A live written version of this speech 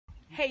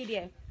Hey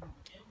there,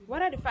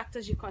 what are the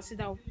factors you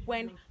consider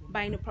when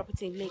buying a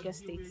property in Lagos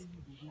State?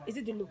 Is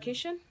it the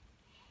location?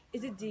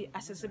 Is it the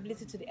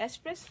accessibility to the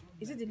express?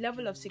 Is it the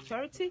level of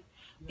security?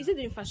 Is it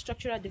the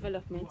infrastructural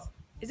development?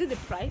 Is it the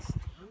price?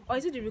 Or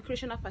is it the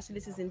recreational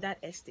facilities in that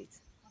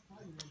estate?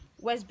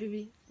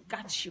 Westbury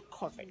got you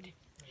covered.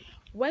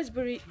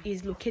 Westbury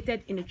is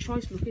located in a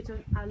choice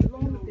location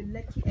along the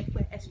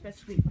Lekki-Epe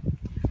Expressway.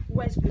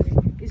 Westbury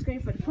is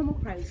going for the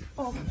promo price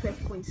of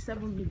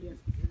 12.7 million.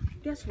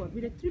 Guess what?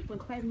 With a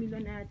 3.5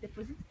 million naira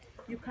deposit,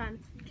 you can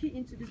key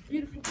into this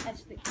beautiful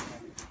estate.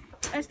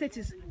 Estate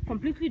is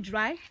completely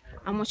dry,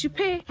 and once you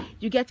pay,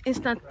 you get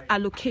instant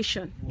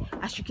allocation.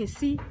 As you can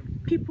see,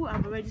 people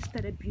have already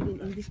started building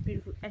in this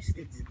beautiful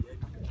estate.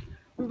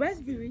 With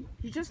Westbury,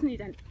 you just need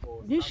an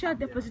initial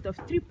deposit of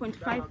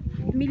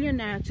 3.5 million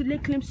naira to lay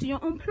claims to your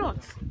own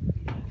plot.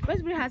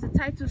 Westbury has a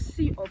title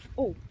C of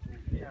O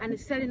and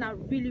is selling out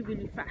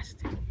really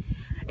fast.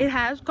 It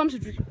comes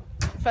with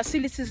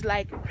facilities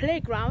like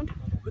playground,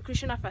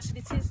 recreational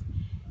facilities,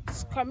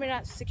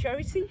 camera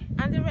security,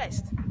 and the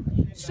rest.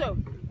 So,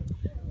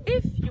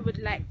 if you would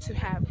like to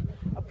have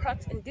a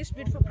plot in this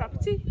beautiful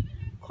property,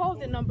 call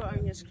the number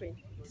on your screen.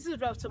 This is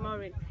Ralph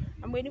Tomorin.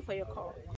 I'm waiting for your call.